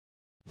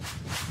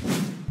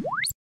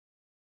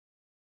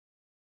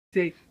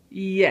Say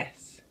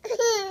yes.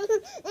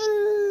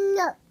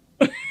 No.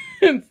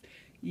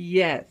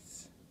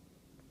 Yes.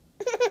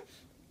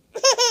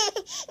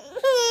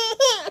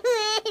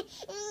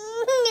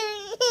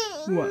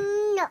 What?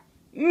 No.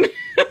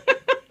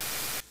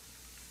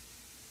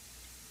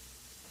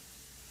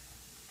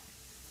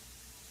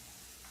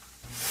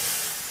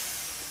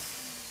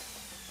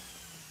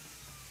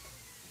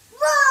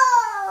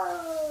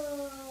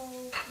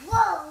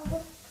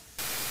 Whoa!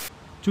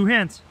 Two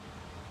hands.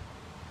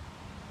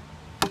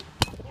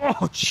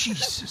 Oh,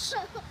 Jesus.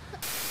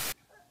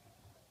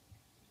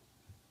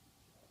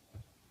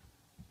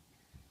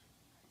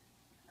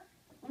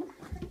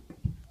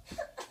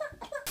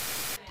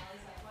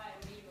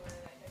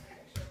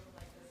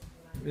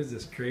 Who's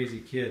this crazy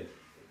kid?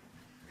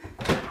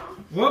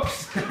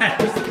 Whoops!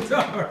 There's the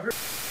door.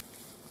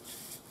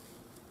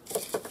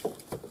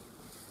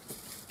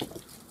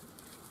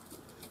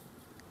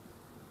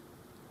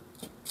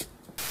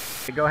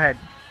 Go ahead.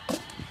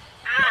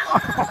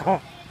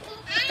 Ow!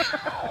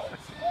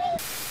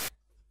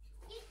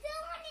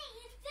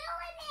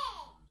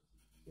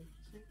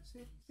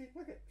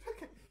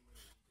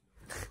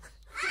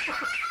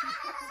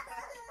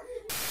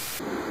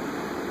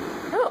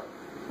 Oh,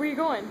 where are you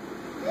going?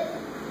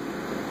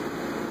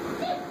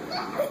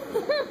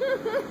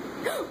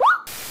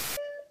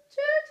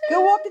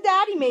 Go walk to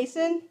Daddy,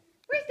 Mason.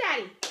 Where's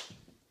Daddy?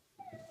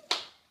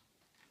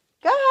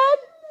 Go ahead.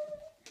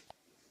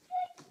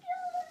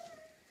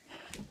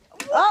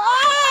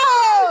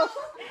 Oh!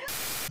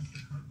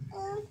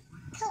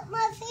 Cut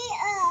my feet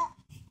up.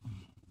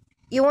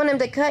 You want him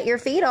to cut your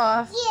feet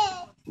off?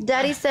 Yeah.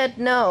 Daddy said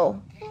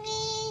no.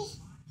 Please.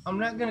 I'm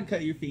not gonna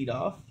cut your feet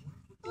off.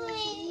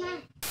 Please.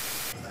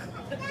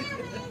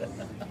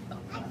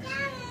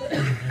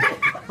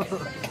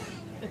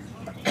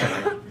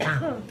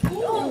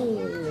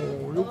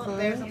 Oh,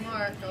 there's a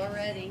mark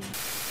already.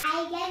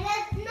 I get a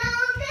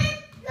snowman,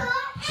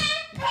 door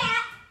and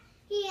cat.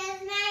 He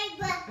is my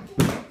butt.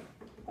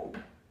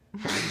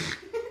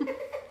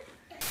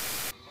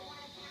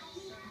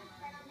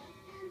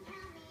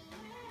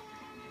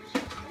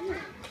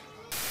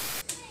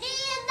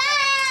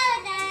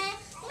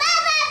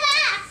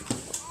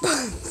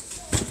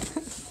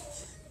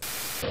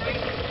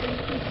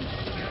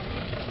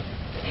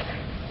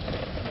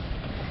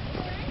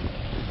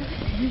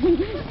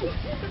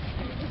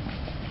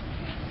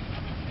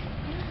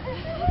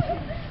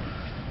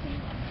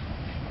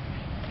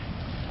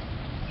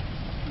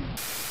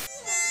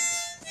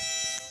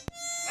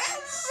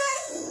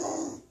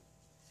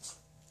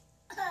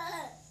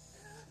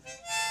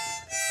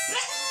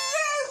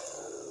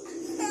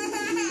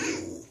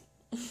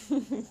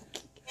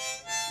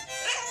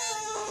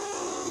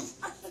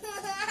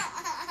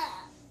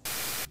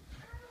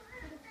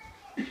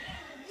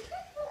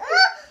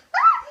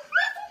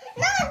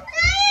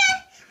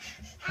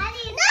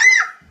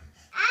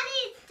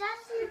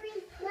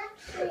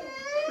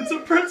 It's a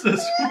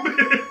princess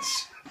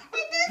witch.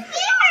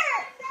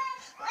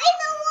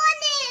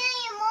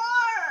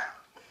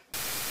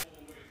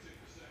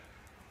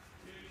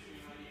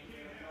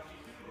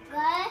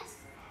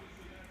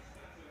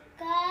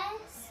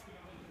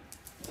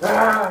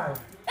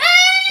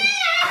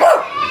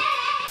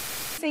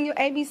 Sing your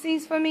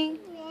ABCs for me.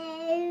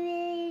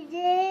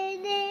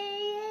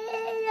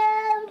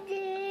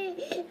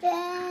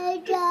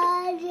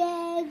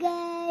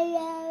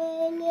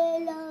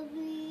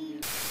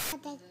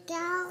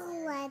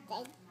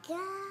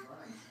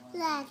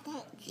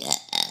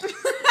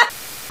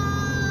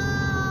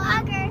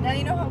 Now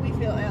you know how we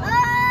feel, Elle.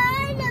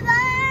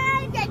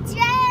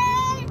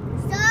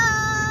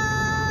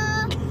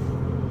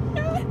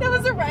 That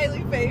was a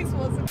Riley face,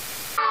 wasn't it?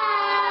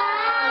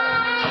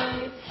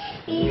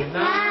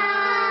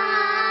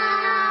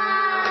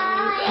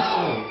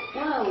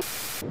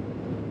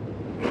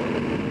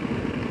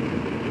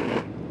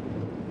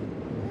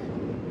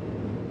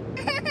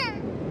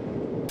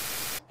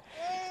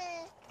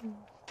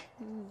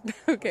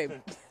 Okay.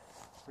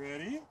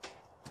 Ready?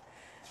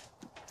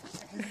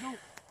 Go.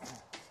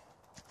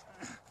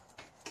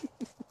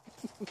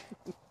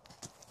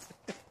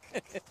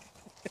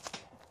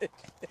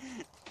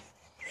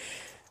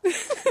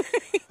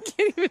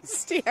 Can't even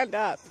stand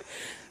up.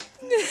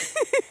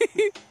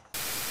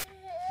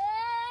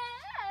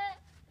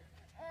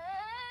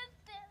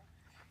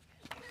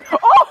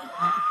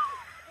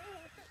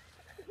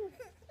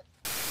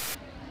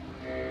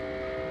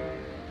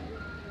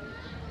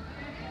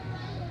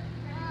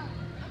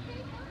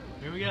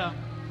 Here we go.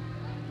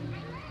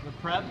 The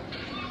prep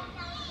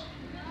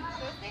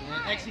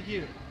and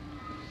execute.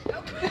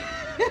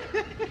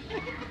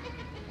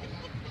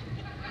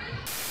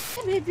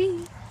 Hey,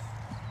 baby.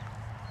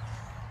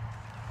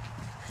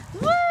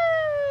 Woo!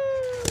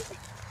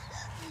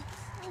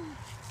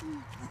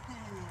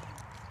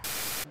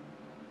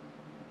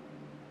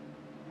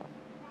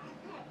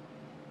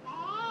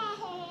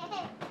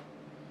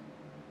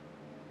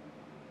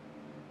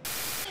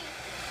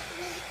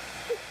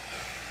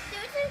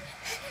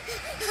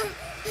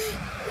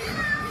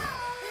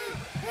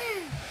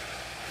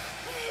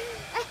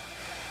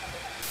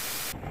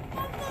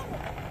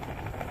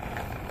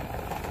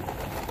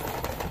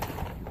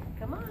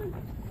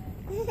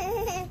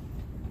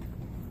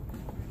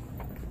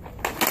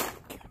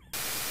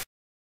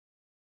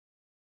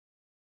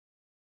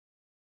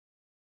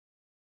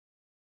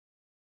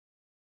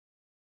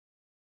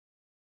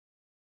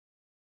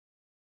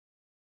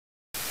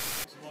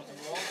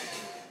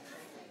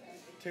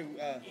 to,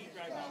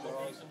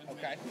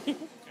 okay.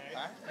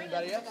 Alright,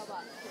 anybody else?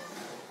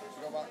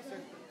 Go box too?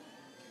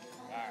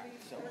 Alright,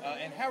 so,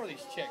 and how are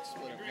these checks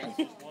split up,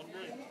 guys? One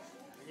drink.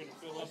 You're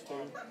gonna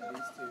fill up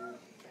These two.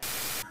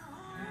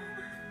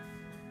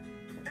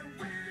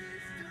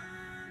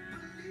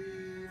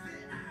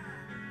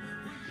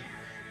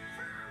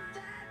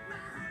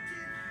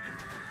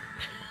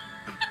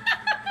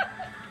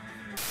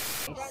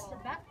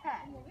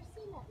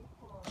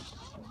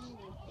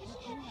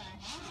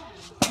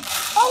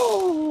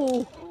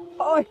 Oh!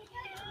 Oh!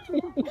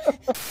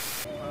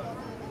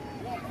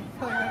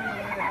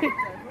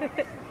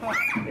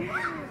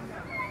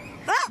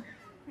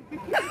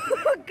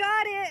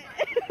 Got it!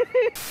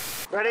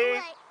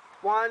 Ready?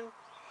 1,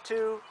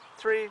 2,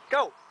 3,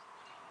 go!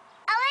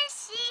 I want to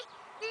see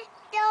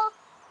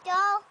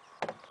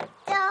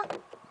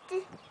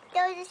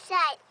the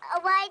side.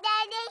 Why,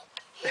 Daddy?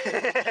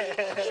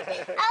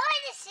 I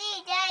want to see,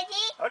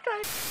 Daddy. Okay.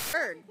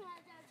 Bird.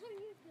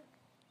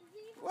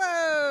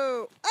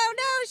 Whoa! Oh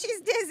no,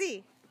 she's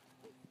dizzy.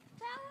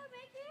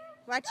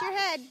 Watch your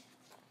head.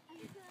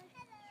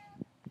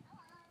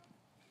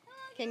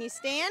 Can you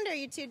stand or are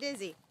you too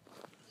dizzy?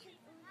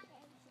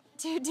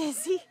 Too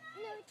dizzy?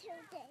 No, too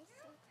dizzy.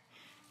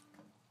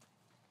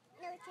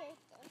 No, too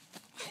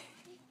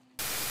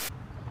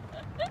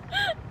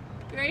dizzy.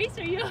 Grace,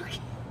 are you okay?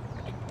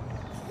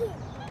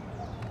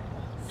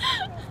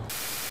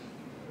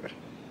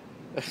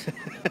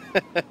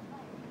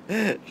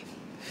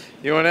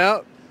 You want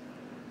out?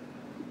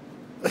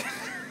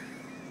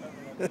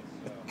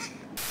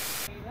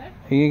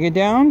 You gonna get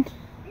down?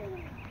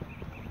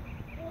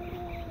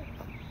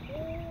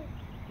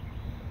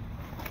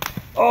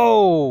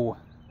 Oh!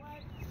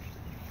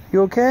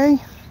 You okay?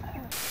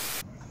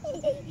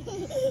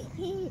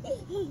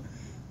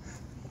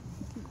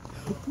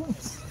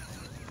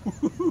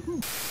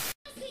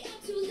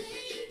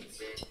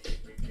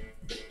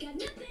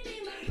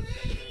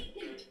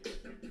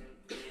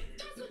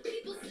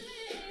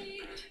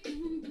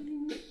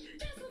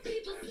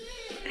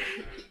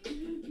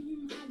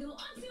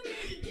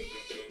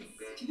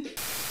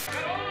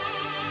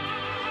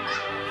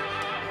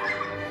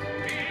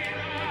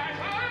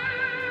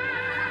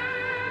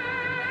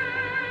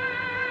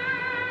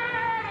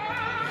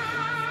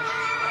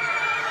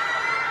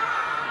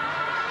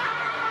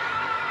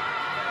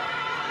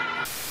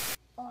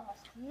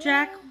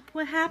 Jack,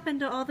 what happened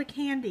to all the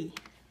candy?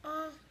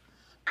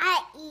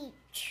 I eat.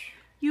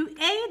 You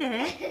ate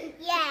it?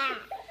 Yeah.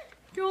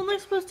 You're only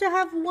supposed to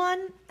have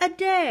one a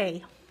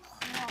day.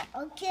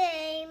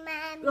 Okay,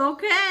 Mommy.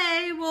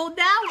 Okay, well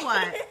now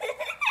what?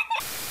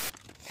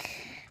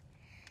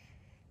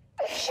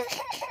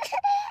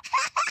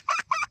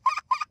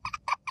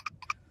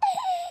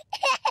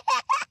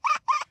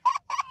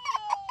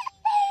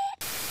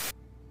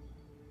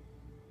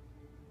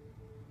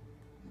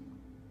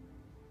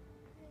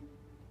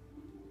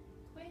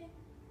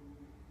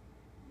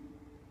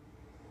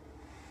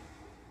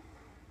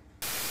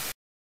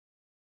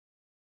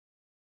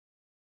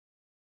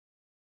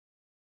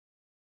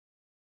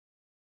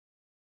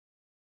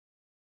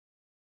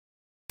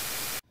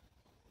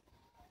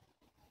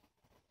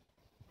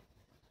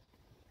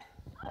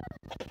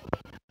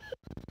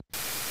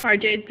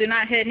 RJ, do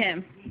not hit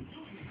him.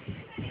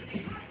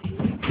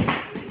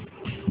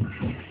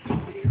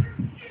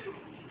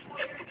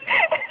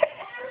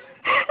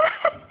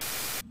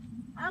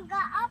 I'll go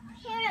up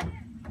here.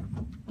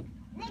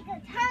 Make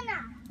a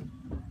tunnel.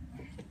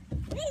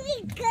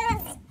 Really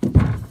good.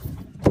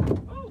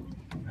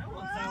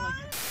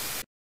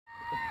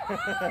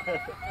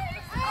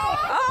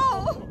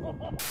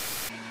 Oh!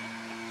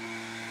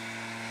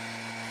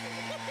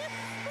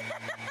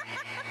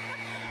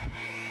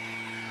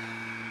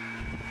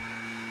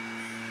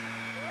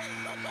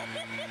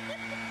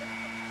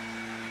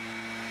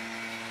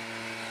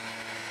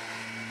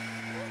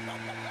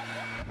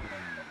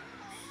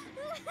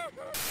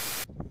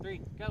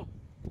 Three, go.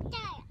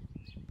 Dad.